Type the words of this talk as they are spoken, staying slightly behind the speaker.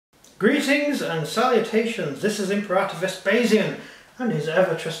Greetings and salutations, this is Imperator Vespasian and his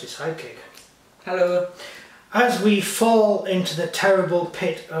ever-trusty sidekick. Hello. As we fall into the terrible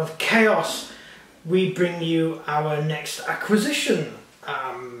pit of chaos, we bring you our next acquisition.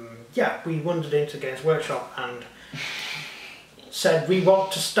 We wandered into Games Workshop and said we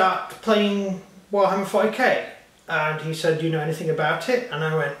want to start playing Warhammer 40k. And he said, do you know anything about it? And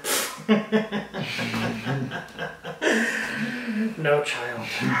I went, no child.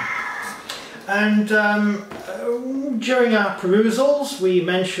 And during our perusals we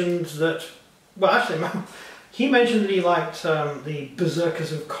mentioned that, well actually he mentioned that he liked the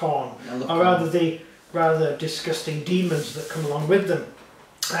Berserkers of Khorne, or rather the rather disgusting demons that come along with them.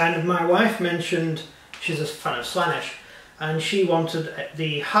 And my wife mentioned, she's a fan of Slaanesh, and she wanted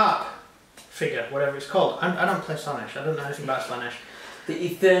the harp figure, whatever it's called. I don't play Slaanesh, I don't know anything about Slaanesh. The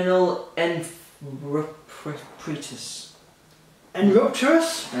Eternal Enruptus.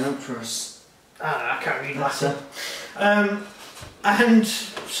 Enrupturus? Enrupturus. I can't read Latin. And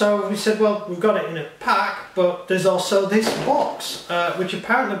so we said, well, we've got it in a pack, but there's also this box, which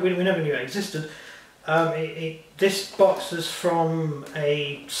apparently we never knew existed. This box is from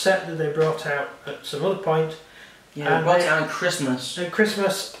a set that they brought out at some other point. Yeah, they brought it out at Christmas. At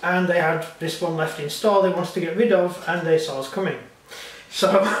Christmas, and they had this one left in store they wanted to get rid of, and they saw us coming.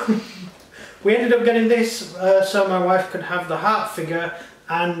 So we ended up getting this, so my wife could have the heart figure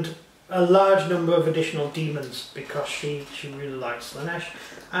and a large number of additional demons, because she really likes Slaanesh,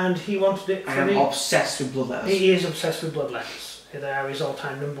 and he wanted it for I'm obsessed with bloodletters. He is obsessed with bloodletters. They are his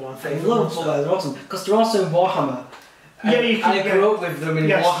all-time #1 favourite. I love bloodletters, they're awesome, because they're also in Warhammer. I grew up with them in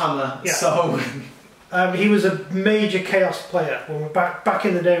Warhammer, so... he was a major Chaos player when back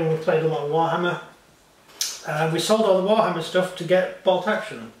in the day when we played a lot of Warhammer. We sold all the Warhammer stuff to get bolt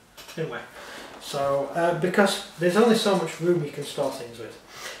action, didn't we? So, because there's only so much room you can store things with.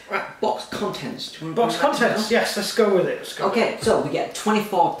 Right, box contents. Box contents, yes, let's go with it. Okay, so we get 3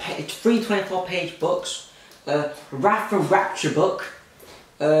 24-page books. Wrath and Rapture book.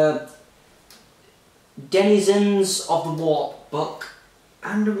 Denizens of the Warp book.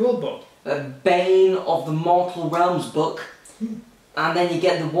 And a rule book. Bane of the Mortal Realms book. And then you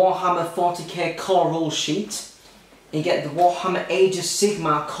get the Warhammer 40k core rules sheet. You get the Warhammer Age of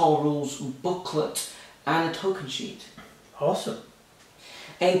Sigmar core rules booklet and a token sheet. Awesome.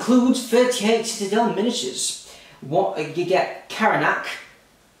 It includes 38 Citadel miniatures. You get Karanak.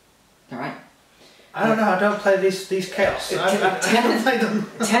 Alright. I don't know, I don't play these Chaos. I don't play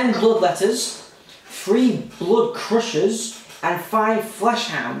them. 10 Bloodletters, 3 Blood Crushers, and 5 Flesh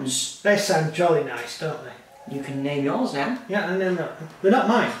Hounds. They sound jolly nice, don't they? You can name yours now. Yeah, and they're not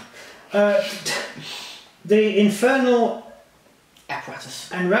mine. The Infernal Apparatus.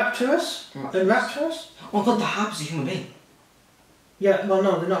 Enrapturus? Enrapturus? Oh god, the harp is a human being. Yeah, well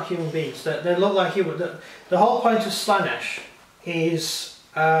no, they're not human beings. They look like human. The whole point of Slaanesh is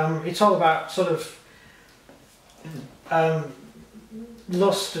it's all about sort of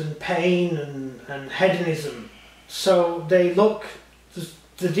lust and pain and hedonism. So they look,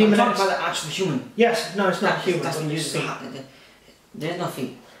 the demon. I'm talking about the actual human. Yes, no, it's not human. That's when you use the heart. There's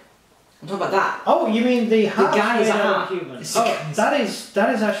nothing. I'm talking about that. Oh, you mean the heart? The guy is a heart. Human. Oh, that is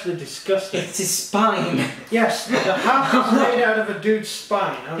actually disgusting. It's his spine. Yes, the heart is made out of a dude's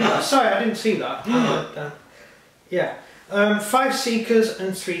spine. Sorry, I didn't see that. Yeah. 5 Seekers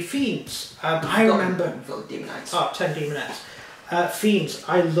and 3 Fiends. I remember. 10 Demonites. Oh, 10 Demonettes. Fiends.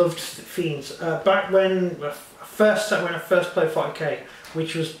 I loved Fiends. Back when I first played 40k,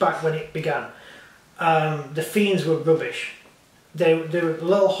 which was back when it began, the Fiends were rubbish. They were a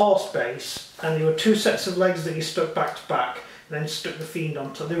little horse base, and there were 2 sets of legs that you stuck back to back, and then stuck the Fiend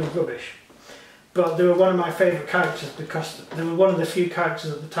on top. They were rubbish. But they were one of my favourite characters because they were one of the few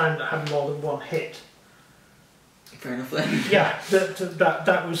characters at the time that had more than 1 hit. Fair enough then. Yeah,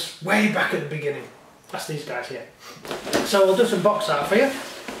 that was way back at the beginning. That's these guys here. So we'll do some box art for you.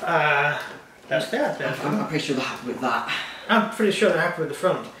 That's there. I'm pretty sure they're happy with that. I'm pretty sure they're happy with the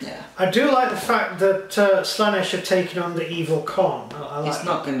front. Yeah. I do like the fact that Slaanesh have taken on the evil Khorne. They're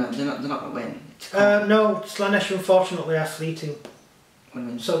not gonna win. No, Slaanesh unfortunately are fleeting.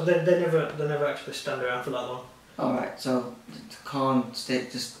 So they never actually stand around for that long. Alright, so Khorne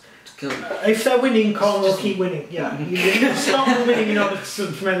just kill. If they're winning, Khorne will keep winning. Yeah. You stop them winning in order to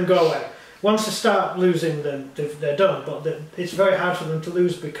then go away. Once they start losing, then they're done. But it's very hard for them to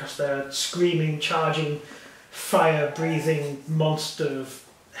lose because they're screaming, charging, fire-breathing monster of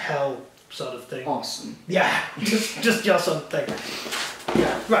hell sort of thing. Awesome. Yeah, just your sort of thing.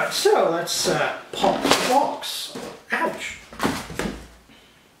 Yeah. Right. So let's pop the box. Ouch!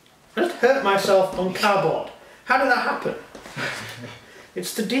 I just hurt myself on cardboard. How did that happen?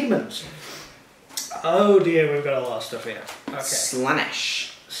 It's the demons. Oh dear, we've got a lot of stuff here. Okay.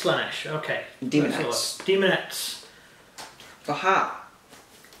 Slaanesh. Slaanesh, okay. Demonettes. Demonettes. The hat.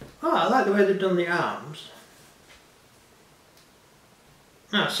 Oh, I like the way they've done the arms.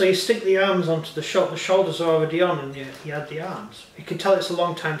 Ah, so you stick the arms onto the shoulders are already on and you add the arms. You can tell it's a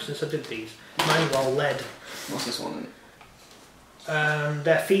long time since I did these. Mine were all lead. What's this one?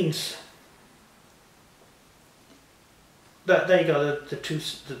 They're fiends. There you go,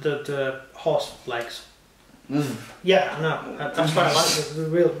 the horse legs. Yeah, I know. That's why I like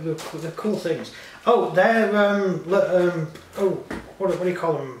them. They're cool things. Oh, they're what do you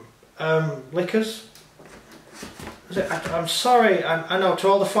call them? Liquors. I'm sorry. I know to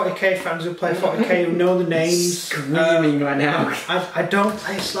all the 40k fans who play 40k who know the names. Screaming right now. I don't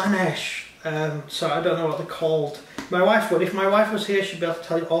play Slaanesh, so I don't know what they're called. My wife would. If my wife was here, she'd be able to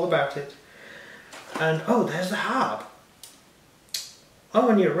tell you all about it. And oh, there's the harp. Oh,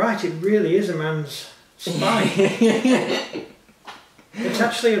 and you're right. It really is a man's spine. It's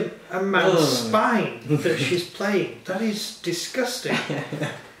actually a man's spine that she's playing. That is disgusting.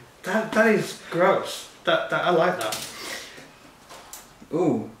 That is gross. That I like that.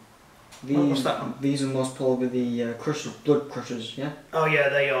 Ooh. What's that one? These are most probably the blood crushers, yeah? Oh yeah,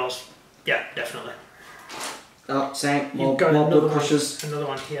 they're yours. Yeah, definitely. Oh, same. You've More got blood crushers. Another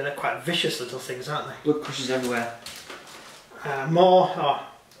one here. They're quite vicious little things, aren't they? Blood crushers everywhere. More.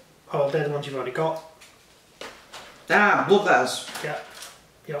 Oh, they're the ones you've already got. Ah, blood letters. Yeah.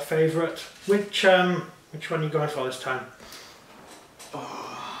 Your favourite. Which one are you going for this time?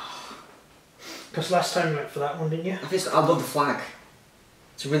 Because last time you went for that one, didn't you? I love the flag.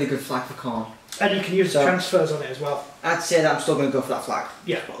 It's a really good flag for corn. And you can use the transfers on it as well. I'd say that I'm still going to go for that flag.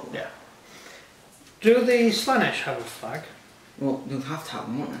 Yeah, yeah. Do the Slaanesh have a flag? Well, they'll have to have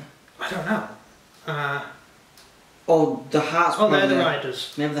them, won't they? I don't know. Oh, the harps. Oh, they're the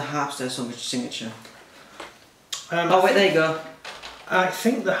riders. Maybe the harps their signature. Oh, wait, there you go. I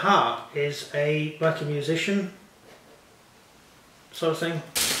think the harp is like a musician sort of thing.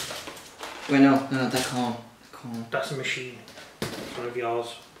 Wait, no, they're corn. That's a machine. It's one of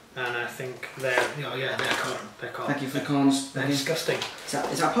yours. And I think they're corn. They're corn. Thank you for the corns. They're disgusting. Is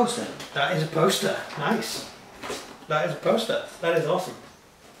that a poster? That is a poster. Nice. That is a poster. That is awesome.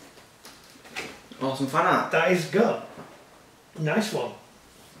 Awesome fan art. That is good. Nice one.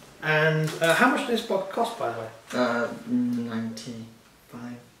 And how much did this book cost, by the way?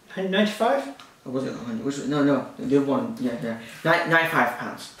 95. 95? Or was it 100? No, the other one. Yeah.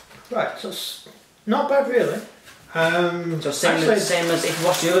 £95. Right, so it's not bad really. So same as if you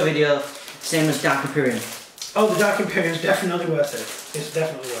watch the other video, same as Dark Imperium. Oh, the Dark Imperium is definitely worth it. It's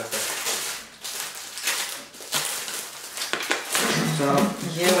definitely worth it. So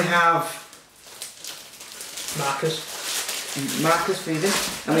here we have markers for you,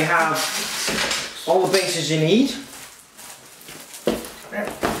 and we have all the bases you need.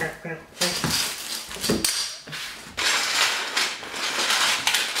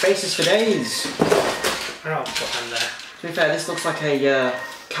 Bases for days. I'll put them there. To be fair, this looks like a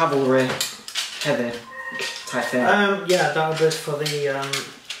cavalry heavy type thing. Yeah, that was for the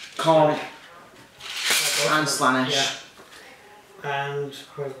corn and Slaanesh. Yeah. And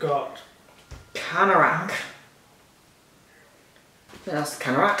we've got Canarak. Yeah, that's the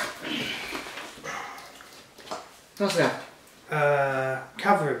Canarak. What's that?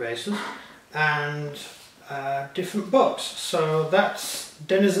 Cavalry bases and different books. So that's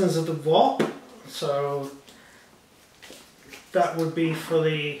Denizens of the Warp. So that would be for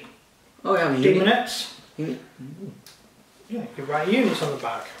the Demonettes. Yeah, you write units on the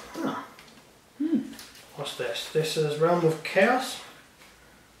back. Oh. What's this? This is Realm of Chaos.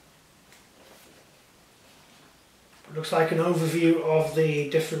 It looks like an overview of the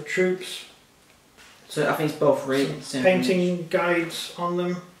different troops. So I think it's both some painting guides on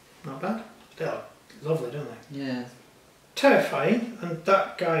them. Not bad. They're lovely, don't they? Yeah. Terrifying, and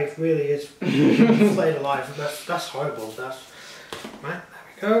that guy really is flayed alive. That's horrible. That's right.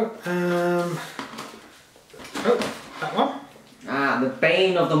 There we go. Oh, that one. Ah, the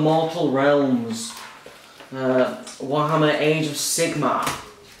Bane of the Mortal Realms. Warhammer Age of Sigmar.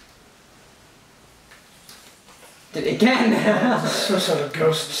 Did it again? Some sort of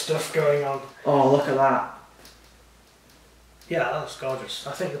ghost stuff going on. Oh, look at that. Yeah, that's gorgeous.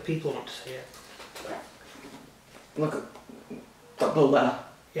 I think the people want to see it. Look at that blue letter.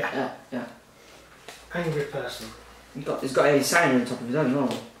 Yeah. Yeah. Angry person. It's got a sign on top of it, I don't know.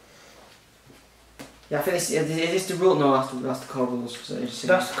 Yeah, I think this is the rule. No, that's the core rules. So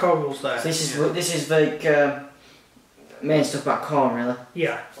that's the core rules there. So this is like main stuff about corn, really.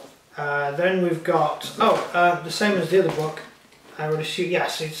 Yeah. Then we've got the same as the other book. I would assume,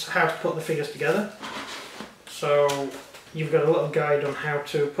 yes, it's how to put the figures together. So you've got a little guide on how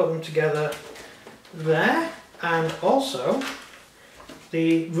to put them together there, and also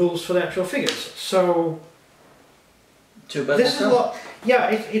the rules for the actual figures. So this is a lot. Yeah,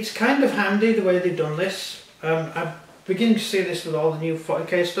 it's kind of handy the way they've done this. I'm beginning to see this with all the new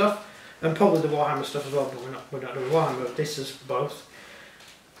 40k stuff, and probably the Warhammer stuff as well. But we're not doing Warhammer. This is both.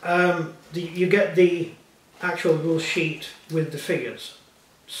 You get the actual rule sheet with the figures,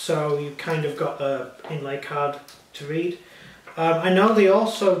 so you kind of got a inlay card to read. I know they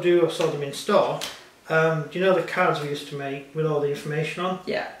also do. I saw them in store. Do you know the cards we used to make with all the information on?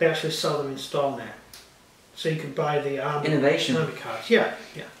 Yeah. They actually sell them in store now. So you can buy the army cards. Yeah,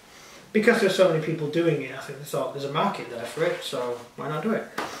 yeah. Because there's so many people doing it, I think they thought there's a market there for it, so why not do it?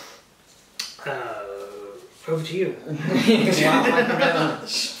 Over to you. Wow, thank you very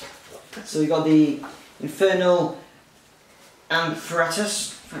much. So we got the Infernal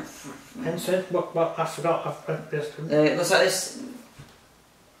Amphoratus. Ensign? What? I forgot. It looks like this.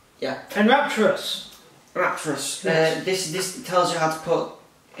 Yeah. And Rapturous. Rapturous. Yes. This tells you how to put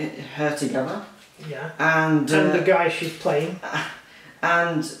her together. Yeah. And the guy she's playing.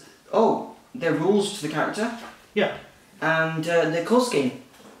 And oh, there are rules to the character. Yeah. And the colour scheme.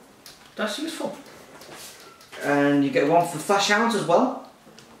 That's useful. And you get one for Flash Out as well.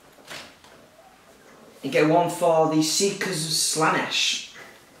 You get one for the Seekers of Slaanesh.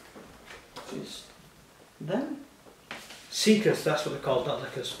 Which is them? Seekers, that's what they're called, not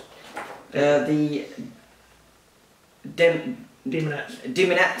lickers. The Demonettes.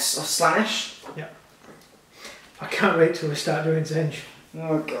 Demonettes of Slaanesh. Yeah. I can't wait till we start doing Zinj.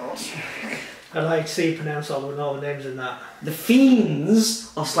 Oh god. I like to see you pronounce all the names in that. The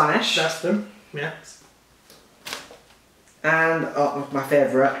Fiends of Slaanesh. That's them, yeah. And my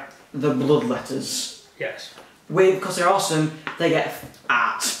favourite, the Bloodletters. Yes. Because they're awesome, they get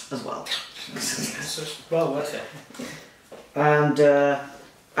art as well. It's just well worth it. And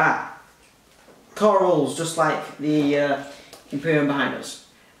core rules, just like the Imperium behind us.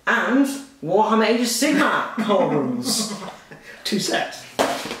 And Warhammer Age of Sigmar core rules. 2 sets.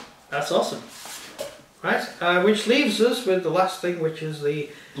 That's awesome. Right, which leaves us with the last thing, which is the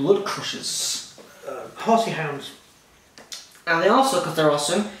Blood Crushers. Horsey Hounds. And they also, because they're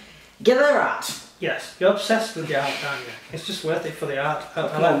awesome, get their art. Yes, you're obsessed with the art, aren't you? It's just worth it for the art.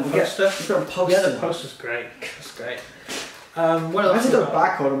 I like the poster. We've got a poster. Yeah, the poster's great. That's great. What else? Why has it got a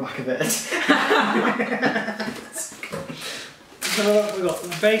barcode on the back of it? So we've got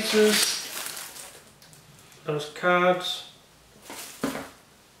the bases, those cards,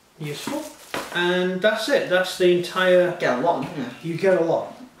 useful, and that's it. That's the entire. Get a lot, don't you? You get a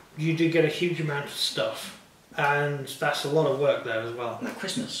lot. You do get a huge amount of stuff, and that's a lot of work there as well. Like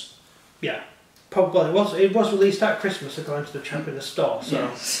Christmas. Yeah, probably it was released at Christmas according to the chap in the store. So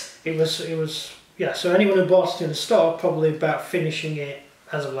yes. it was yeah. So anyone who bought it in the store probably about finishing it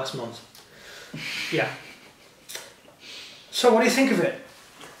as of last month. Yeah. So what do you think of it?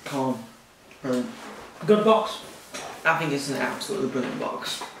 Calm. Brilliant. Good box. I think it's an absolutely brilliant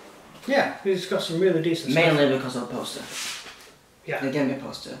box. Yeah, it's got some really decent Mainly stuff. because of the poster. Yeah. They gave me a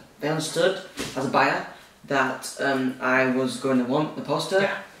poster. They understood, as a buyer, that I was going to want the poster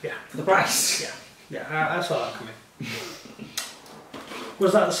Yeah. for the price. Yeah, I saw that coming.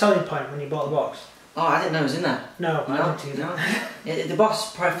 Was that the selling point when you bought the box? Oh, I didn't know it was in there. No, I didn't either. No. The box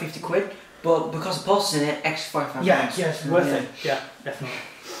is probably 50 quid, but because the poster's in it, extra £45. Yeah, it's worth it. Yeah, definitely.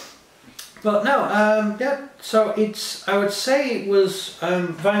 But no, yeah, so I would say it was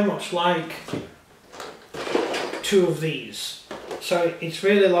very much like 2 of these. So it's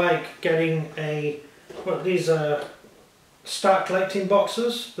really like getting these are start collecting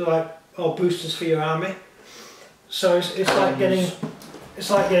boxes. They're like all boosters for your army. So it's like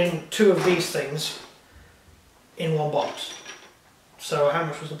getting 2 of these things in one box. So how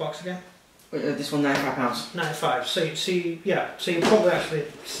much was the box again? This one, £95. 95. So you're probably actually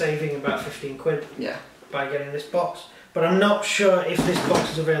saving about 15 quid. Yeah. By getting this box. But I'm not sure if this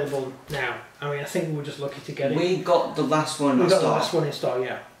box is available now. I mean, I think we were just lucky to get it. We got the last one in store. We got the last one in store,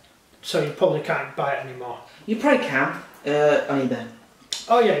 yeah. So you probably can't buy it anymore. You probably can on eBay.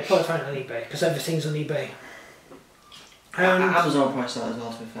 Oh yeah, you probably find it on eBay because everything's on eBay. And Amazon price that as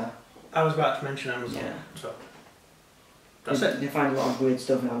well, to be fair. I was about to mention Amazon. Yeah. So that's it. You find a lot of weird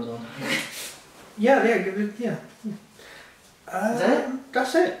stuff on Amazon. Yeah.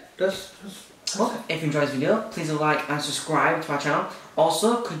 That's it. Well, if you enjoyed this video, please like and subscribe to our channel.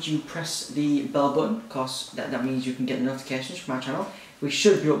 Also, could you press the bell button, because that means you can get the notifications from our channel. We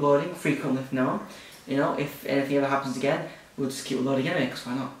should be uploading frequently from now on. You know, if anything ever happens again, we'll just keep uploading anyway, because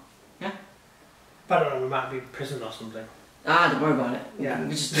why not? Yeah? I don't know, we might be in prison or something. Don't worry about it. Yeah. We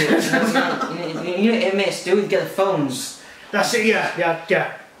just do it. You know, miss, do it, get the phones. That's it, yeah.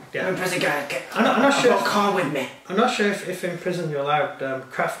 I'm in prison, I'm not sure. I've got a car with me. I'm not sure if in prison you're allowed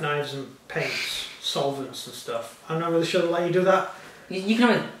craft knives and paints, solvents and stuff. I'm not really sure they'll let you do that. You can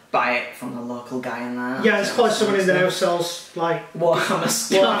always buy it from the local guy in there. Yeah, it's probably someone in there who sells like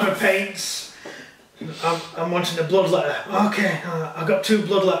Warhammer paints. I'm wanting a blood letter. Okay, I've got 2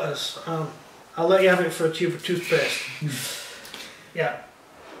 blood letters. I'll let you have it for a tube of toothpaste. Yeah.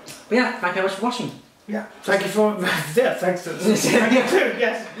 But yeah, thank you very much for watching. Yeah. Thank you for thanks. Thank you too.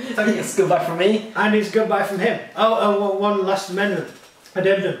 Yes. Thank you. It's goodbye from me. And it's goodbye from him. Oh, one last amendment.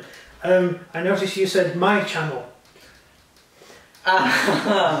 Addendum. I noticed you said my channel.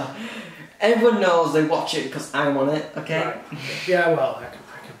 Everyone knows they watch it because I'm on it, okay? Right. Yeah, well, I can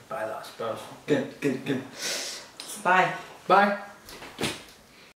buy that, I suppose. Good. Bye. Bye.